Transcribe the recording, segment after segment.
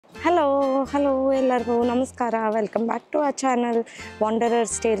Hello hello ಎಲ್ಲರಿಗೂ ನಮಸ್ಕಾರ. Welcome back to our channel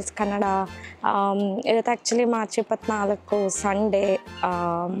ವಂಡರರ್ಸ್ tiles Kannada. ಇವತ್ತು ಆ್ಯಕ್ಚುಲಿ ಮಾರ್ಚ್ 24 ಸಂಡೇ,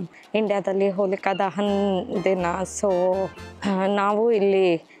 ಇಂಡಿಯಾದಲ್ಲಿ ಹೋಲಿಕಾ ದಹನ್ ದಿನ. ಸೊ ನಾವು ಇಲ್ಲಿ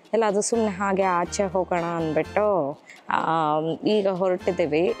ಎಲ್ಲಾದರೂ ಸುಮ್ಮನೆ ಹಾಗೆ ಆಚೆ ಹೋಗೋಣ ಅಂದ್ಬಿಟ್ಟು ಈಗ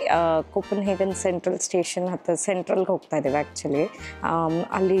ಹೊರಟಿದ್ದೀವಿ. ಕೋಪನ್ಹೇಗನ್ ಸೆಂಟ್ರಲ್ ಸ್ಟೇಷನ್ ಹತ್ತಿರ ಸೆಂಟ್ರಲ್ಗೆ ಹೋಗ್ತಾ ಇದ್ದೀವಿ. ಆ್ಯಕ್ಚುಲಿ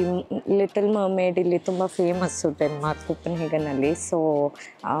ಅಲ್ಲಿ ಲಿಟಲ್ ಮರ್ಮೇಡ್ ಇಲ್ಲಿ ತುಂಬ ಫೇಮಸ್ಸು ಡೆನ್ಮಾರ್ಕ್ ಕೋಪನ್ಹೇಗನಲ್ಲಿ. ಸೊ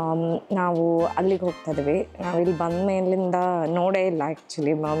ನಾವು ಅಲ್ಲಿಗೆ ಹೋಗ್ತಾ ಇದ್ದೀವಿ. ನಾವಿಲ್ಲಿ ಬಂದ ಮೇಲಿಂದ ನೋಡೇ ಇಲ್ಲ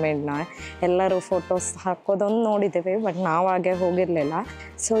ಆ್ಯಕ್ಚುಲಿ ಮರ್ಮೇಡ್ನ. ಎಲ್ಲರೂ ಫೋಟೋಸ್ ಹಾಕೋದೊಂದು ನೋಡಿದ್ದೀವಿ, ಬಟ್ ನಾವು ಹಾಗೆ ಹೋಗಿರಲಿಲ್ಲ.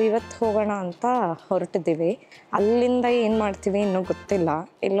 ಸೊ ಇವತ್ತು ಹೋಗೋಣ ಅಂತ ಹೊರಟಿದ್ದೀವಿ. ಅಲ್ಲಿಂದ ಏನು ಮಾಡ್ತೀವಿ ಇನ್ನೂ ಗೊತ್ತಿಲ್ಲ.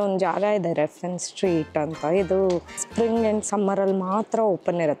 ಇಲ್ಲೊಂದು ಜಾಗ ಇದೆ ರೆಫರೆನ್ಸ್ ಸ್ಟ್ರೀಟ್ ಅಂತ. ಇದು ಸ್ಪ್ರಿಂಗ್ ಆ್ಯಂಡ್ ಸಮ್ಮರಲ್ಲಿ ಮಾತ್ರ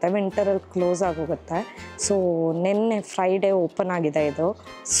ಓಪನ್ ಇರುತ್ತೆ, ವಿಂಟರಲ್ಲಿ ಕ್ಲೋಸ್ ಆಗೋಗುತ್ತೆ. ಸೊ ನಿನ್ನೆ ಫ್ರೈಡೇ ಓಪನ್ ಆಗಿದೆ ಇದು.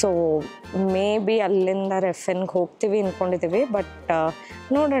 ಸೊ ಮೇ ಬಿ ಅಲ್ಲಿಂದ ರೆಫೆನ್ಗೆ ಹೋಗ್ತೀವಿ ಅಂದ್ಕೊಂಡಿದ್ದೀವಿ, ಬಟ್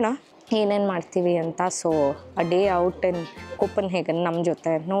ನೋಡೋಣ ಏನೇನು ಮಾಡ್ತೀವಿ ಅಂತ. So a day out in ಕೋಪನ್ಹೇಗನ್ ನಮ್ಮ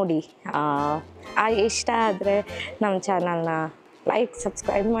ಜೊತೆ ನೋಡಿ. ಇಷ್ಟ ಆದರೆ ನಮ್ಮ ಚಾನಲ್ನ ಲೈಕ್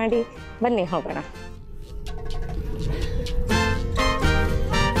ಸಬ್ಸ್ಕ್ರೈಬ್ ಮಾಡಿ. ಬನ್ನಿ ಹೋಗೋಣ.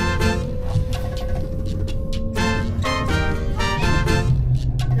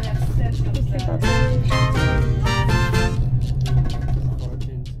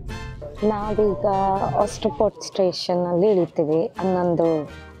 ನಾವೀಗ ಆಸ್ಟ್ರೋಪೋರ್ಟ್ ಸ್ಟೇಷನಲ್ಲಿ ಇಳಿತೀವಿ. ಅನ್ನೊಂದು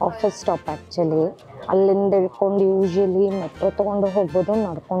ಆಫೀಸ್ ಸ್ಟಾಪ್ ಆ್ಯಕ್ಚುಲಿ. ಅಲ್ಲಿಂದ ಇಳ್ಕೊಂಡು ಯೂಶ್ವಲಿ ಮೆಟ್ರೋ ತೊಗೊಂಡು ಹೋಗ್ಬೋದು,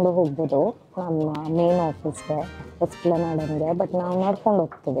 ನಡ್ಕೊಂಡು ಹೋಗ್ಬೋದು ನಮ್ಮ ಮೇನ್ ಆಫೀಸ್ಗೆ ಎಸ್ಪ್ಲನಾಡನ್ಗೆ. ಬಟ್ ನಾವು ನಡ್ಕೊಂಡು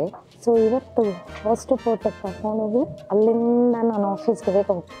ಹೋಗ್ತೀವಿ. ಸೊ ಇವತ್ತು ಆಸ್ಟ್ರೋಪೋರ್ಟಿಗೆ ಕರ್ಕೊಂಡೋಗಿ ಅಲ್ಲಿಂದ ನಾನು ಆಫೀಸ್ಗೆ ಬೇಗ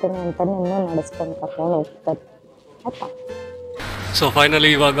ಹೋಗ್ತೀನಿ ಅಂತ ನಿನ್ನೂ ನಡೆಸ್ಕೊಂಡು ಕರ್ಕೊಂಡು ಹೋಗ್ತಾರೆ ಆಯ್ತಾ. ಸೊ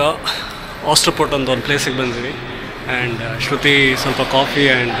ಫೈನಲಿ ಇವಾಗ ಆಸ್ಟ್ರೋಪೋರ್ಟ್ ಅಂತ ಒಂದು ಪ್ಲೇಸಿಗೆ ಬಂದಿದ್ದೀವಿ. ಆ್ಯಂಡ್ ಶ್ರುತಿ ಸ್ವಲ್ಪ ಕಾಫಿ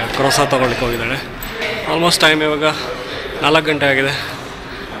ಆ್ಯಂಡ್ ಕ್ರೋಸಾ ತೊಗೊಳ್ಳಿಕ್ಕೆ ಹೋಗಿದ್ದಾಳೆ. ಆಲ್ಮೋಸ್ಟ್ ಟೈಮ್ ಇವಾಗ 4 ಗಂಟೆ ಆಗಿದೆ.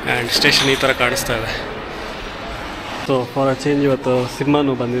 ಆ್ಯಂಡ್ ಸ್ಟೇಷನ್ ಈ ಥರ ಕಾಣಿಸ್ತಾ ಇದೆ. ಸೊ ಫಾರ್ ಅ ಚೇಂಜ್ ಇವತ್ತು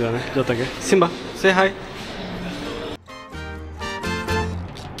ಸಿಂಹನೂ ಬಂದಿದ್ದಾನೆ ಜೊತೆಗೆ. ಸಿಂಹ, ಸೇ ಹಾಯ್.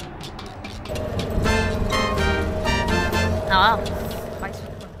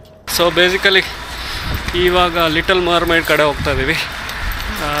 ಸೊ ಬೇಸಿಕಲಿ ಇವಾಗ ಲಿಟಲ್ ಮರ್ಮೇಡ್ ಕಡೆ ಹೋಗ್ತಾ ಇದ್ದೀವಿ.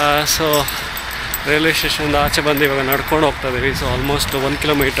 ಸೊ ರೈಲ್ವೆ ಸ್ಟೇಷನ್ದ ಆಚೆ ಬಂದು ಇವಾಗ ನಡ್ಕೊಂಡು ಹೋಗ್ತಾ ಇದ್ದೀವಿ. ಸೊ ಆಲ್ಮೋಸ್ಟ್ 1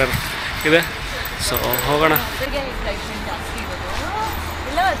 ಕಿಲೋಮೀಟರ್ ಇದೆ. ಸೊ ಹೋಗೋಣ.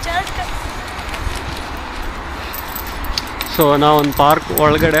 ಸೊ ನಾವೊಂದು ಪಾರ್ಕ್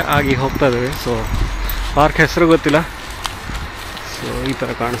ಒಳಗಡೆ ಆಗಿ ಹೋಗ್ತಾ ಇದ್ದೀವಿ. ಸೊ ಪಾರ್ಕ್ ಹೆಸರು ಗೊತ್ತಿಲ್ಲ. ಸೊ ಈ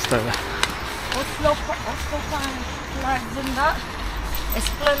ಥರ ಕಾಣಿಸ್ತಾ ಇದೆ.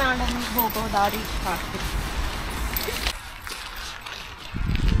 ಹೋಗೋ ದಾರಿ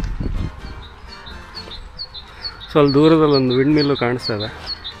ಸೊ ಅಲ್ಲಿ ದೂರದಲ್ಲಿ ಒಂದು ವಿಂಡ್ ಮಿಲ್ಲು ಕಾಣಿಸ್ತಾ ಇದೆ.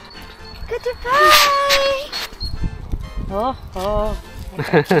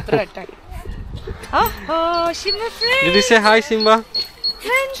 Did you say hi, Simba?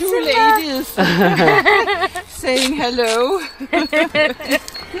 Two ladies saying hello.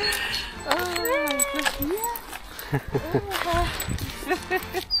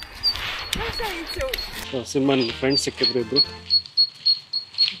 So ಸಿಂಬನ್ friends ಸಿಕ್ಕಿದ್ರು ಇದ್ರು.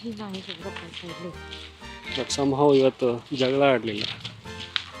 ಬಟ್ ಸಂಭವ ಇವತ್ತು ಜಗಳ ಆಡಲಿಲ್ಲ.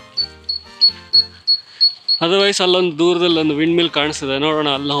 ಅದರ್ವೈಸ್ ಅಲ್ಲೊಂದು ದೂರದಲ್ಲಿ ಒಂದು ವಿಂಡ್ ಮಿಲ್ ಕಾಣಿಸ್ತಿದೆ. ನೋಡೋಣ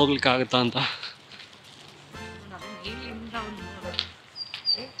ಅಲ್ಲಿ ಹೋಗ್ಲಿಕ್ಕೆ ಆಗುತ್ತಾ ಅಂತ.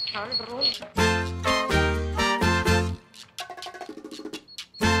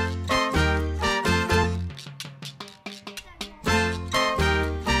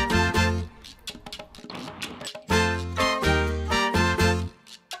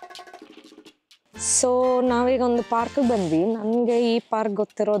 ಸೊ ನಾವೀಗ ಒಂದು ಪಾರ್ಕಿಗೆ ಬಂದ್ವಿ. ನನಗೆ ಈ ಪಾರ್ಕ್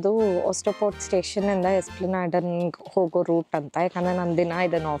ಗೊತ್ತಿರೋದು ಆಸ್ಟ್ರೋಪೋರ್ಟ್ ಸ್ಟೇಷನಿಂದ ಎಸ್ಪ್ಲನಾಡನ್ಗೆ ಹೋಗೋ ರೂಟ್ ಅಂತ. ಯಾಕಂದರೆ ನಾನು ದಿನ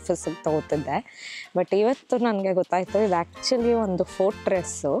ಇದನ್ನು ಆಫೀಸಿಗೆ ತೊಗೋತಿದ್ದೆ. ಬಟ್ ಇವತ್ತು ನನಗೆ ಗೊತ್ತಾಯಿತು ಇದು ಆ್ಯಕ್ಚುಲಿ ಒಂದು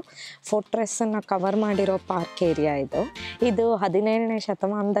ಫೋರ್ಟ್ರೆಸ್ಸನ್ನು ಕವರ್ ಮಾಡಿರೋ ಪಾರ್ಕ್ ಏರಿಯಾ ಇದು. ಇದು 17ನೇ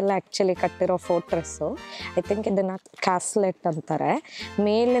ಶತಮಾನದಲ್ಲಿ ಆ್ಯಕ್ಚುಲಿ ಕಟ್ಟಿರೋ ಫೋರ್ಟ್ರೆಸ್ಸು. ಐ ಥಿಂಕ್ ಇದನ್ನು ಕ್ಯಾಸ್ಲೆಟ್ ಅಂತಾರೆ.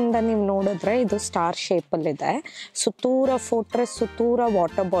 ಮೇಲಿಂದ ನೀವು ನೋಡಿದ್ರೆ ಇದು ಸ್ಟಾರ್ ಶೇಪಲ್ಲಿದೆ. ಸುತ್ತೂರ ಫೋರ್ಟ್ರೆಸ್ ಸುತ್ತೂರ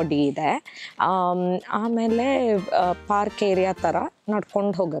ವಾಟರ್ ಬಾಡಿ ಇದೆ. ಆಮೇಲೆ ಪಾರ್ಕ್ ಏರಿಯಾ ಥರ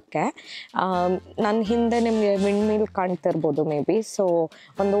ನಡ್ಕೊಂಡು ಹೋಗೋಕ್ಕೆ. ನನ್ನ ಹಿಂದೆ ನಿಮಗೆ wind mill ಕಾಣ್ತಿರ್ಬೋದು may be. So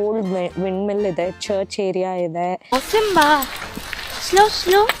ಒಂದು ಓಲ್ಡ್ ವಿಂಡ್ ಮಿಲ್ ಇದೆ, ಚರ್ಚ್ ಏರಿಯಾ ಇದೆ. Simba slow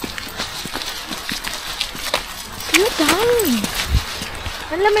slow slow down.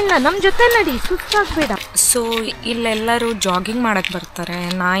 ಮೆಲ್ಲ ಮೆಲ್ಲ ನಮ್ಮ ಜೊತೆ ನಡಿ, ಸುಸ್ತಾಗಬೇಡ. ಸೊ ಇಲ್ಲೆಲ್ಲರೂ ಜಾಗಿಂಗ್ ಮಾಡೋಕ್ಕೆ ಬರ್ತಾರೆ,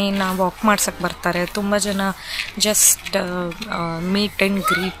 ನಾಯಿನ ವಾಕ್ ಮಾಡ್ಸೋಕ್ಕೆ ಬರ್ತಾರೆ. ತುಂಬ ಜನ ಜಸ್ಟ್ ಮೀಟ್ ಆ್ಯಂಡ್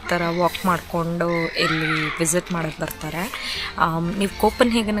ಗ್ರೀಟ್ ಥರ ವಾಕ್ ಮಾಡಿಕೊಂಡು ಇಲ್ಲಿ ವಿಸಿಟ್ ಮಾಡೋಕ್ಕೆ ಬರ್ತಾರೆ. ನೀವು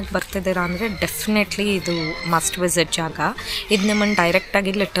ಕೋಪನ್ಹೇಗನ್ಗೆ ಬರ್ತಿದ್ದೀರಾ ಅಂದರೆ ಡೆಫಿನೆಟ್ಲಿ ಇದು ಮಸ್ಟ್ ವಿಸಿಟ್ ಜಾಗ. ಇದು ನಿಮ್ಮನ್ನು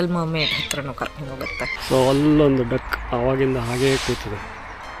ಡೈರೆಕ್ಟಾಗಿ ಲಿಟಲ್ ಮರ್ಮೇಡ್ ಹತ್ರನೂ ಕರ್ಕೊಂಡು ಹೋಗುತ್ತೆ. ಸೊ ಅಲ್ಲೊಂದು ಡಕ್ ಆವಾಗಿಂದ ಹಾಗೇ ಕೂತಿದೆ.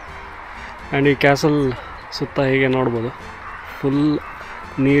 ಆ್ಯಂಡ್ ಈ ಕ್ಯಾಸಲ್ ಸುತ್ತ ಹೀಗೆ ನೋಡ್ಬೋದು, ಫುಲ್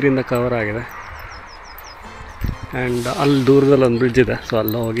ನೀರಿಂದ ಕವರ್ ಆಗಿದೆ. ಆ್ಯಂಡ್ ಅಲ್ಲಿ ದೂರದಲ್ಲಿ ಒಂದು ಬ್ರಿಡ್ಜ್ ಇದೆ, ಸೊ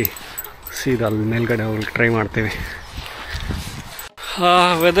ಅಲ್ಲಿ ಹೋಗಿ ಸೀದಾ ಅಲ್ಲಿ ಮೇಲ್ಗಡೆ ಹೋಗ್ಲಿಕ್ಕೆ ಟ್ರೈ ಮಾಡ್ತೀವಿ.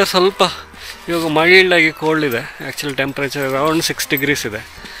 ವೆದರ್ ಸ್ವಲ್ಪ ಇವಾಗ ಮೈಲ್ಡಾಗಿ ಕೋಲ್ಡ್ ಇದೆ. ಆ್ಯಕ್ಚುಲಿ ಟೆಂಪ್ರೇಚರ್ ಅರೌಂಡ್ 6 degrees ಇದೆ,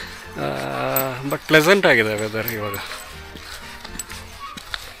 ಬಟ್ ಪ್ಲೆಸೆಂಟ್ ಆಗಿದೆ ವೆದರ್ ಇವಾಗ.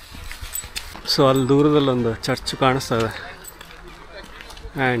 ಸೊ ಅಲ್ಲಿ ದೂರದಲ್ಲೊಂದು ಚರ್ಚ್ ಕಾಣಿಸ್ತಾ ಇದೆ.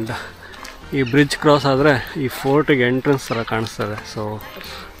 ಆ್ಯಂಡ್ ಈ ಬ್ರಿಡ್ಜ್ ಕ್ರಾಸ್ ಆದರೆ ಈ ಫೋರ್ಟಿಗೆ ಎಂಟ್ರೆನ್ಸ್ ಥರ ಕಾಣಿಸ್ತದೆ. ಸೊ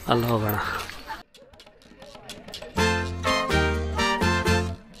ಅಲ್ಲಿ ಹೋಗೋಣ.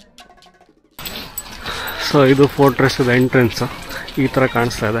 ಸೊ ಇದು ಫೋರ್ಟ್ರೆಸ್ದ ಎಂಟ್ರೆನ್ಸು, ಈ ಥರ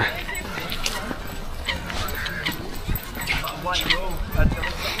ಕಾಣಿಸ್ತಾ ಇದೆ.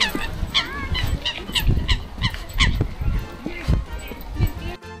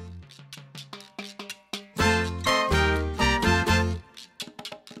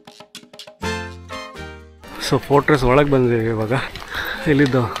 ಸೊ ಫೋರ್ಟ್ರೆಸ್ ಒಳಗೆ ಬಂದಿದ್ದೀವಿ ಇವಾಗ.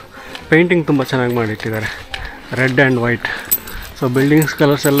 ಇಲ್ಲಿದ್ದು ಪೇಂಟಿಂಗ್ ತುಂಬ ಚೆನ್ನಾಗಿ ಮಾಡಿಟ್ಟಿದ್ದಾರೆ, red and white. So buildings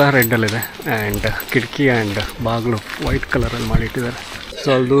colours ಎಲ್ಲ ರೆಡ್ಡಲ್ಲಿದೆ, ಆ್ಯಂಡ್ ಕಿಟಕಿ ಆ್ಯಂಡ್ ಬಾಗಿಲು ವೈಟ್ ಕಲರಲ್ಲಿ ಮಾಡಿಟ್ಟಿದ್ದಾರೆ. ಸೊ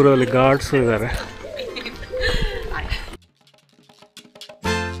ಅಲ್ಲಿ ದೂರದಲ್ಲಿ ಗಾರ್ಡ್ಸು ಇದ್ದಾರೆ.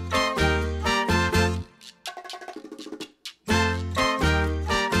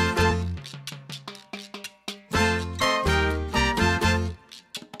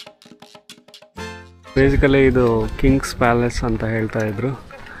 ಬೇಸಿಕಲಿ ಇದು ಕಿಂಗ್ಸ್ ಪ್ಯಾಲೇಸ್ ಅಂತ ಹೇಳ್ತಾ ಇದ್ರು.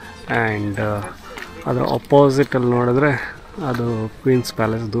 ಆ್ಯಂಡ್ ಅದರ ಅಪೋಸಿಟಲ್ಲಿ ನೋಡಿದ್ರೆ ಅದು ಕ್ವೀನ್ಸ್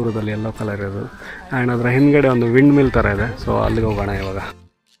ಪ್ಯಾಲೇಸ್ ದೂರದಲ್ಲಿ ಯೆಲ್ಲೋ ಕಲರ್ ಇರೋದು. ಆ್ಯಂಡ್ ಅದರ ಹಿಂದ್ಗಡೆ ಒಂದು ವಿಂಡ್ ಮಿಲ್ ಥರ ಇದೆ. ಸೊ ಅಲ್ಲಿಗೆ ಹೋಗೋಣ ಇವಾಗ.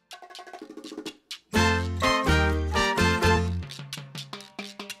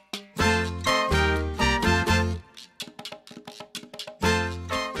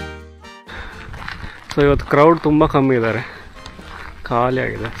 ಸೊ ಇವತ್ತು ಕ್ರೌಡ್ ತುಂಬ ಕಮ್ಮಿ ಇದ್ದಾರೆ, ಖಾಲಿ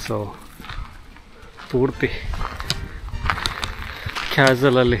ಆಗಿದೆ. ಸೊ ಪೂರ್ತಿ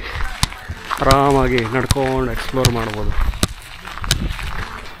ಕ್ಯಾಸಲಲ್ಲಿ ಆರಾಮಾಗಿ ನಡ್ಕೊಂಡು ಎಕ್ಸ್ಪ್ಲೋರ್ ಮಾಡ್ಬೋದು.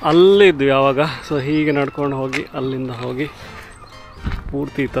 ಅಲ್ಲಿದ್ದು ಯಾವಾಗ ಸೊ ಹೀಗೆ ನಡ್ಕೊಂಡು ಹೋಗಿ ಅಲ್ಲಿಂದ ಹೋಗಿ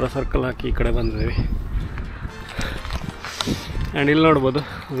ಪೂರ್ತಿ ಈ ಥರ ಸರ್ಕಲ್ ಹಾಕಿ ಈ ಕಡೆ ಬಂದಿದ್ದೀವಿ. ಆ್ಯಂಡ್ ಇಲ್ಲಿ ನೋಡ್ಬೋದು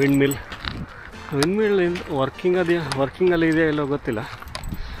ವಿಂಡ್ ಮಿಲ್ ವರ್ಕಿಂಗಲ್ಲಿ ಇದೆಯಾ ಇಲ್ಲೋ ಗೊತ್ತಿಲ್ಲ,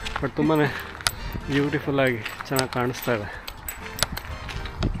 ಬಟ್ ತುಂಬಾ ಬ್ಯೂಟಿಫುಲ್ಲಾಗಿ ಚೆನ್ನಾಗಿ ಕಾಣಿಸ್ತಾ ಇದೆ.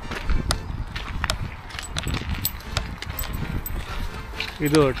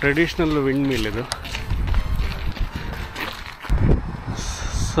 ಇದು ಟ್ರೆಡಿಷ್ನಲ್ ವಿಂಡ್ ಮಿಲ್ ಇದು.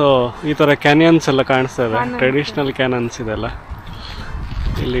 ಸೊ ಈ ಥರ ಕ್ಯಾನಿಯನ್ಸ್ ಎಲ್ಲ ಕಾಣಿಸ್ತಾ ಇದೆ, ಟ್ರೆಡಿಷ್ನಲ್ ಕ್ಯಾನನ್ಸ್ ಇದೆಲ್ಲ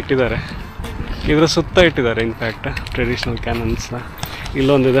ಇಲ್ಲಿ ಇಟ್ಟಿದ್ದಾರೆ. ಇದರ ಸುತ್ತ ಇಟ್ಟಿದ್ದಾರೆ ಇನ್ಫ್ಯಾಕ್ಟ್ ಟ್ರೆಡಿಷ್ನಲ್ ಕ್ಯಾನನ್ಸ್ನ.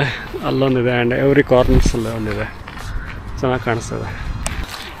 ಇಲ್ಲೊಂದಿದೆ, ಅಲ್ಲೊಂದಿದೆ, ಆ್ಯಂಡ್ ಎವ್ರಿ ಕಾರ್ನರ್ಸಲ್ಲೇ ಒಂದಿದೆ. ಚೆನ್ನಾಗಿ ಕಾಣಿಸ್ತದೆ.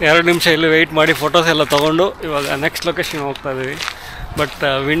 2 ನಿಮಿಷ ಇಲ್ಲಿ ವೆಯ್ಟ್ ಮಾಡಿ ಫೋಟೋಸ್ ಎಲ್ಲ ತೊಗೊಂಡು ಇವಾಗ ನೆಕ್ಸ್ಟ್ ಲೊಕೇಶನ್ ಹೋಗ್ತಾ ಇದ್ದೀವಿ. ಬಟ್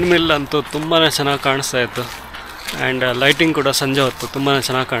ವಿಂಡ್ ಮಿಲ್ ಅಂತೂ ತುಂಬಾ ಚೆನ್ನಾಗಿ ಕಾಣಿಸ್ತಾ ಇತ್ತು. ಆ್ಯಂಡ್ ಲೈಟಿಂಗ್ ಕೂಡ ಸಂಜೆ ಹೊತ್ತು ತುಂಬಾ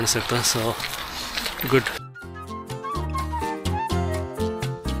ಚೆನ್ನಾಗಿ ಕಾಣಿಸ್ತಿತ್ತು. So good.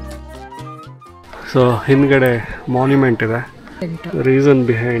 ಸೊ ಹಿಂದ್ಗಡೆ ಮಾನ್ಯುಮೆಂಟ್ ಇದೆ, ರೀಸನ್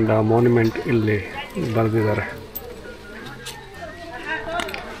ಬಿಹೈಂಡ್ ಆ ಮಾನ್ಯುಮೆಂಟ್ ಇಲ್ಲಿ ಬರೆದಿದ್ದಾರೆ.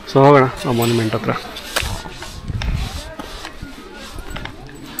 ಸೊ ಹೋಗೋಣ ಆ ಮಾನ್ಯುಮೆಂಟ್ ಹತ್ರ.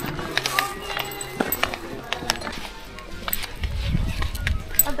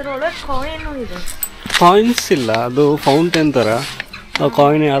 ಕಾಯಿನ್ಸ್ ಇಲ್ಲ, ಅದು ಫೌಂಟೇನ್ ಥರ. ಆ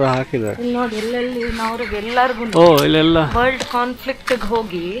ಕಾಯಿನ್ ಯಾರೋ ಹಾಕಿದ್ದಾರೆ ನೋಡಿ. ಎಲ್ಲೆಲ್ಲಿ ಅವ್ರಿಗೆಲ್ಲರಿಗೂ ಓ ಇಲ್ಲೆಲ್ಲ ವರ್ಲ್ಡ್ ಕಾನ್ಫ್ಲಿಕ್ಟ್ಗೆ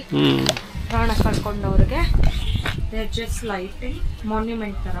ಹೋಗಿ ಪ್ರಾಣ ಕಳ್ಕೊಂಡವ್ರಿಗೆ ಜಸ್ಟ್ ಲೈಟಿಂಗ್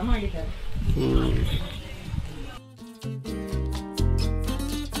ಮಾನ್ಯುಮೆಂಟ್ ಥರ ಮಾಡಿದ್ದಾರೆ.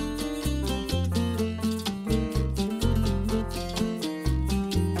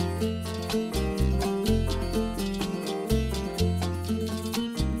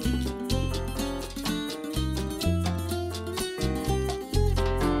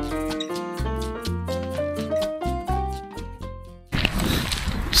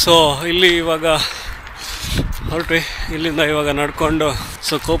 ಸೊ ಇಲ್ಲಿ ಇವಾಗ ಹೊರಟ್ವಿ. ಇಲ್ಲಿಂದ ಇವಾಗ ನಡ್ಕೊಂಡು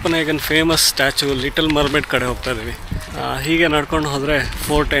ಸೊ ಕೋಪನ್ಹೇಗನ್ ಫೇಮಸ್ ಸ್ಟ್ಯಾಚು ಲಿಟಲ್ ಮರ್ಮೇಡ್ ಕಡೆ ಹೋಗ್ತಾ ಇದ್ದೀವಿ. ಹೀಗೆ ನಡ್ಕೊಂಡು ಹೋದರೆ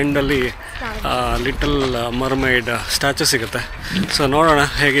ಫೋರ್ಟ್ ಎಂಡಲ್ಲಿ ಲಿಟಲ್ ಮರ್ಮೇಡ್ ಸ್ಟ್ಯಾಚು ಸಿಗುತ್ತೆ. ಸೊ ನೋಡೋಣ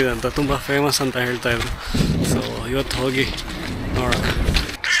ಹೇಗಿದೆ ಅಂತ. ತುಂಬ ಫೇಮಸ್ ಅಂತ ಹೇಳ್ತಾಯಿದ್ರು. ಸೊ ಇವತ್ತು ಹೋಗಿ ನೋಡೋಣ.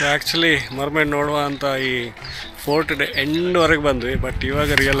 ಸೊ ಆ್ಯಕ್ಚುಲಿ ಮರ್ಮೇಡ್ ನೋಡುವ ಅಂತ ಈ ಫೋರ್ಟ್ ಎಂಡ್ವರೆಗೆ ಬಂದ್ವಿ. ಬಟ್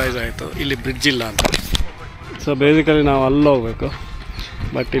ಇವಾಗ ರಿಯಲೈಸ್ ಆಯಿತು ಇಲ್ಲಿ ಬ್ರಿಡ್ಜ್ ಇಲ್ಲ ಅಂತ. ಸೊ ಬೇಸಿಕಲಿ ನಾವು ಅಲ್ಲಿ ಹೋಗಬೇಕು,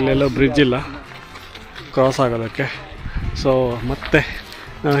 ಬಟ್ ಇಲ್ಲೆಲ್ಲೋ ಬ್ರಿಡ್ಜ್ ಇಲ್ಲ ಕ್ರಾಸ್ ಆಗೋದಕ್ಕೆ. ಸೊ ಮತ್ತೆ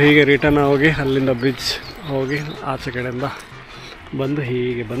ನಾವು ಹೀಗೆ ರಿಟರ್ನ್ ಹೋಗಿ ಅಲ್ಲಿಂದ ಬ್ರಿಡ್ಜ್ ಹೋಗಿ ಆಚೆ ಕಡೆಯಿಂದ ಬಂದು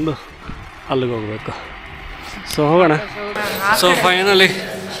ಹೀಗೆ ಬಂದು ಅಲ್ಲಿಗೆ ಹೋಗಬೇಕು. ಸೊ ಹೋಗೋಣ. ಸೊ ಫೈನಲಿ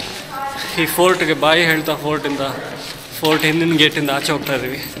ಈ ಫೋರ್ಟ್ಗೆ ಬಾಯಿ ಹೇಳ್ತಾ ಫೋರ್ಟ್ ಹಿಂದಿನ ಗೇಟಿಂದ ಆಚೆ ಹೋಗ್ತಾ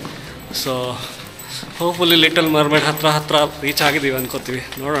ಇದ್ದೀವಿ. ಸೊ ಹೋಪ್ಫುಲಿ ಲಿಟಲ್ ಮರ್ಮೇಡ್ ಹತ್ರ ರೀಚ್ ಆಗಿದ್ದೀವಿ ಅಂದ್ಕೋತೀವಿ.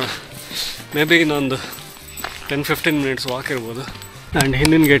 ನೋಡೋಣ, ಮೇ ಬಿ ಇನ್ನೊಂದು 10-15 ಮಿನಿಟ್ಸ್ ವಾಕ್ ಇರ್ಬೋದು. ಆ್ಯಂಡ್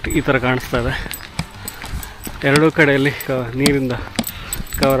ಹಿಂದಿನ ಗೇಟ್ ಈ ಥರ ಕಾಣಿಸ್ತಾ ಇದೆ. ಎರಡೂ ಕಡೆಯಲ್ಲಿ ನೀರಿಂದ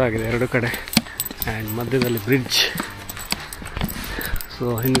ಕವರ್ ಆಗಿದೆ ಎರಡೂ ಕಡೆ. ಆ್ಯಂಡ್ ಮಧ್ಯದಲ್ಲಿ ಬ್ರಿಡ್ಜ್. ಸೊ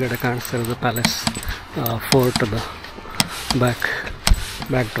ಹಿಂದ್ಗಡೆ ಕಾಣಿಸ್ತಾ ಇರೋದು ಪ್ಯಾಲೇಸ್, ಫೋರ್ಟದ ಬ್ಯಾಕ್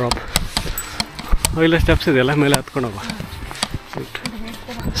ಡ್ರಾಪ್. ಇಲ್ಲ ಸ್ಟೆಪ್ಸ್ ಇದೆಯಲ್ಲ, ಮೇಲೆ ಹತ್ಕೊಂಡು ಹೋಗುವ.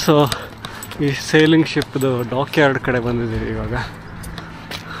 ಸೊ ಈ ಸೇಲಿಂಗ್ ಶಿಪ್ದು ಡಾಕ್ ಯಾರ್ಡ್ ಕಡೆ ಬಂದಿದ್ದೀವಿ ಇವಾಗ.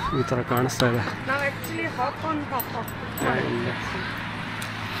 ಈ ಥರ ಕಾಣಿಸ್ತಾ ಇದೆ.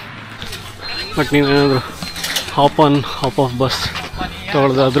 ಬಟ್ ನೀವೇನಾದರೂ ಹಾಪ್ ಆಫ್ ಬಸ್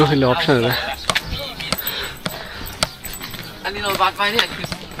ತೊಗೊಳ್ಳೋದಾದ್ರೂ ಇಲ್ಲಿ ಆಪ್ಷನ್ ಇದೆ.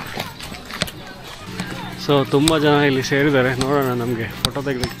 ಸೊ ತುಂಬ ಜನ ಇಲ್ಲಿ ಸೇರಿದ್ದಾರೆ. ನೋಡೋಣ ನಮಗೆ ಫೋಟೋ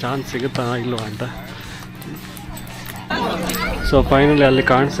ತೆಗಿಲಿಕ್ಕೆ ಚಾನ್ಸ್ ಸಿಗುತ್ತಾ ಇಲ್ವಾ ಅಂತ. ಸೊ ಫೈನಲಿ ಅಲ್ಲಿ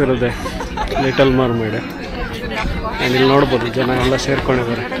ಕಾಣಿಸಿರೋದೆ ಲಿಟಲ್ ಮರ್ಮೇಡ್. ಆ್ಯಂಡ್ ಇಲ್ಲಿ ನೋಡ್ಬೋದು ಜನ ಎಲ್ಲ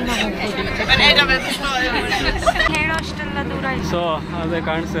ಸೇರ್ಕೊಂಡಿದ್ದಾರೆ. ಸೊ ಅದೇ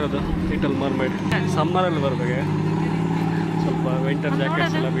ಕಾಣಿಸ್ತಿರೋದು ಲಿಟಲ್ ಮರ್ಮೇಡ್. ಸಮ್ಮರಲ್ಲಿ ಬರಬೇಕು, ಸ್ವಲ್ಪ ವಿಂಟರ್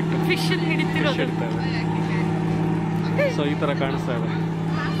ಜಾಕೆಟ್ಸ್ ಎಲ್ಲ ಬಿಟ್ಟು ಫಿಶ್ ಹಿಡಿತಾರೆ. ಸೊ ಈ ಥರ ಕಾಣಿಸ್ತಾ ಇದೆ.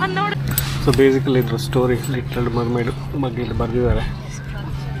 ಸೊ ಬೇಸಿಕಲಿ ಇದ್ರ ಸ್ಟೋರಿ ಲಿಟಲ್ ಮರ್ಮೇಡ್ ಬಗ್ಗೆ ಇಲ್ಲಿ ಬರೆದಿದ್ದಾರೆ.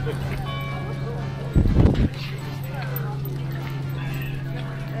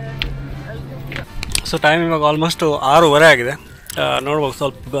 ಸೊ ಟೈಮ್ ಇವಾಗ ಆಲ್ಮೋಸ್ಟ್ 6:30 ಆಗಿದೆ. ನೋಡ್ಬೋದು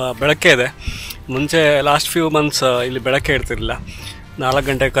ಸ್ವಲ್ಪ ಬೆಳಕೆ ಇದೆ. ಮುಂಚೆ ಲಾಸ್ಟ್ ಫ್ಯೂ ಮಂತ್ಸ್ ಇಲ್ಲಿ ಬೆಳಕೆ ಇರ್ತಿರಲಿಲ್ಲ, 4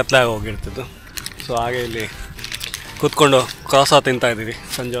 ಗಂಟೆಗೆ ಕತ್ಲಾಗಿ ಹೋಗಿರ್ತಿದ್ದು. ಸೊ ಹಾಗೆ ಇಲ್ಲಿ ಕೂತ್ಕೊಂಡು ಕ್ರಾಸ ತಿಂತಾಯಿದ್ದೀವಿ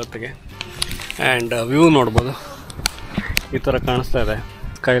ಸಂಜೆ ಹೊತ್ತಿಗೆ. ಆ್ಯಂಡ್ ವ್ಯೂ ನೋಡ್ಬೋದು ಈ ಥರ ಕಾಣಿಸ್ತಾ ಇದೆ.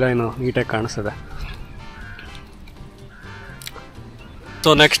 ಸ್ಕೈಲೈನು ನೀಟಾಗಿ ಕಾಣಿಸ್ತಿದೆ.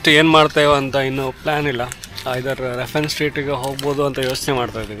 ಸೊ ನೆಕ್ಸ್ಟ್ ಏನು ಮಾಡ್ತೇವೆ ಅಂತ ಇನ್ನೂ ಪ್ಲ್ಯಾನ್ ಇಲ್ಲ. ಇದರ ರೆಫರೆನ್ಸ್ ಸ್ಟ್ರೀಟಿಗೆ ಹೋಗ್ಬೋದು ಅಂತ ಯೋಚನೆ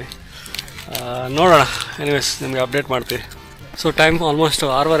ಮಾಡ್ತಾಯಿದ್ದೀವಿ. ನೋಡೋಣ. ಎನಿವೇಸ್ ನಿಮಗೆ ಅಪ್ಡೇಟ್ ಮಾಡ್ತೀವಿ. ಸೊ ಟೈಮ್ ಆಲ್ಮೋಸ್ಟ್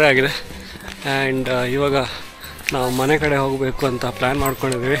 6:30 ಆಗಿದೆ. ಆ್ಯಂಡ್ ಇವಾಗ ನಾವು ಮನೆ ಕಡೆ ಹೋಗಬೇಕು ಅಂತ ಪ್ಲ್ಯಾನ್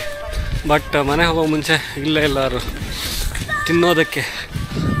ಮಾಡ್ಕೊಂಡಿದ್ದೀವಿ. ಬಟ್ ಮನೆ ಹೋಗೋ ಮುಂಚೆ ಇಲ್ಲೇ ಎಲ್ಲರೂ ತಿನ್ನೋದಕ್ಕೆ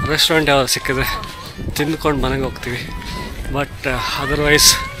ರೆಸ್ಟೋರೆಂಟ್ ಯಾವ್ದು ಸಿಕ್ಕಿದ್ರೆ ತಿಂದ್ಕೊಂಡು ಮನೆಗೆ ಹೋಗ್ತೀವಿ. ಬಟ್ ಅದರ್ವೈಸ್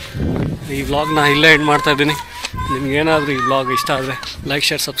ಈ ವ್ಲಾಗ್ನ ಇಲ್ಲೇ ಎಂಡ್ ಮಾಡ್ತಾಯಿದ್ದೀನಿ. ನಿಮ್ಗೇನಾದರೂ ಈ ವ್ಲಾಗ್ ಇಷ್ಟ ಆದರೆ ಲೈಕ್,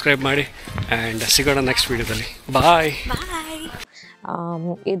 ಶೇರ್, ಸಬ್ಸ್ಕ್ರೈಬ್ ಮಾಡಿ. ಆ್ಯಂಡ್ ಸಿಗೋಣ ನೆಕ್ಸ್ಟ್ ವೀಡಿಯೋದಲ್ಲಿ. ಬಾಯ್.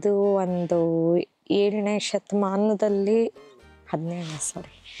 ಇದು ಒಂದು 7ನೇ ಶತಮಾನದಲ್ಲಿ 17ನೇ